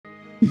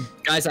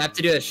Guys, I have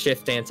to do a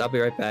shift dance. I'll be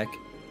right back.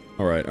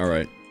 All right.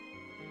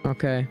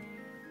 Okay.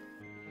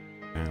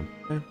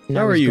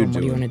 How are you doing? What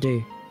do you want to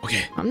do?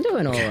 Okay. I'm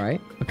doing all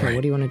right. Okay, Right.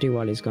 What do you want to do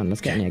while he's gone?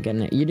 Let's get in here. Get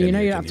in here. You know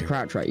you don't have to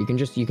crouch, right? You can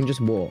just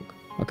walk.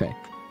 Okay.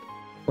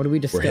 What do we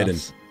discuss? We're heading.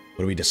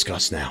 What do we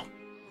discuss now?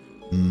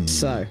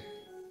 So,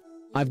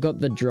 I've got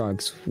the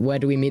drugs. Where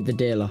do we meet the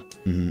dealer?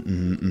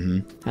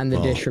 And the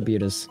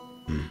distributors.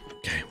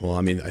 Okay. Well,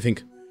 I mean, I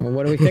think. Well,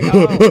 what do we think?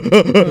 Oh.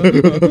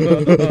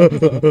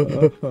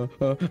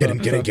 Get in.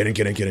 Okay.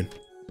 Get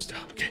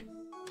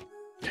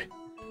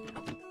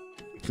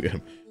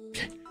him.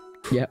 Okay.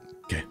 Yep.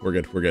 Okay, we're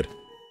good.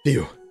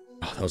 Phew.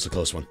 Oh, that was a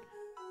close one.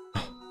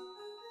 Oh.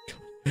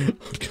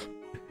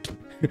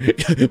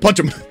 Punch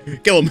him.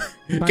 Kill him.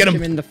 Get him. Punch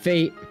him in the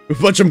feet.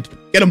 Punch him.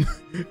 Get him.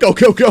 Go.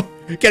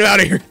 Get him out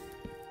of here.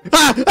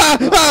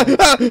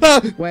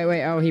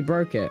 Wait. Oh, he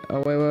broke it.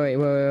 Oh,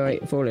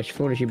 wait. Foolish.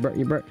 You broke.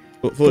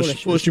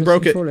 Foolish. You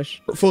broke it.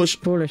 Foolish.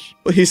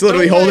 He's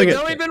literally holding it.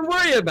 Don't even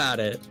worry about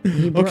it.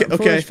 Okay.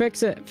 Foolish,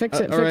 fix it. Fix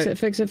it. Okay,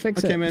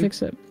 man.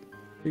 Fix it.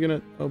 You're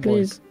gonna. Oh boy.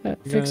 Please,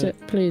 fix it.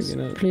 Please.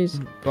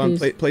 Come on,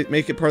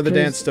 make it part of the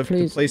dance stuff.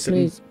 Place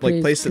it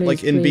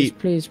like in beat.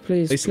 Please.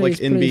 Place it like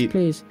in beat.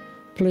 Please.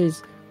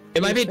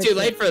 It might be too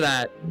late for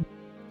that.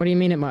 What do you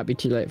mean it might be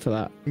too late for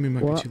that? I mean,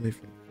 it might be too late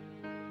for.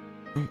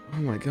 Oh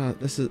my god,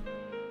 this is.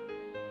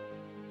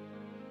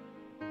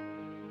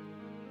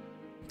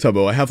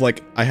 Tubbo, I have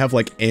like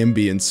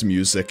ambience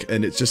music,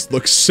 and it just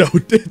looks so bad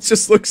with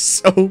just the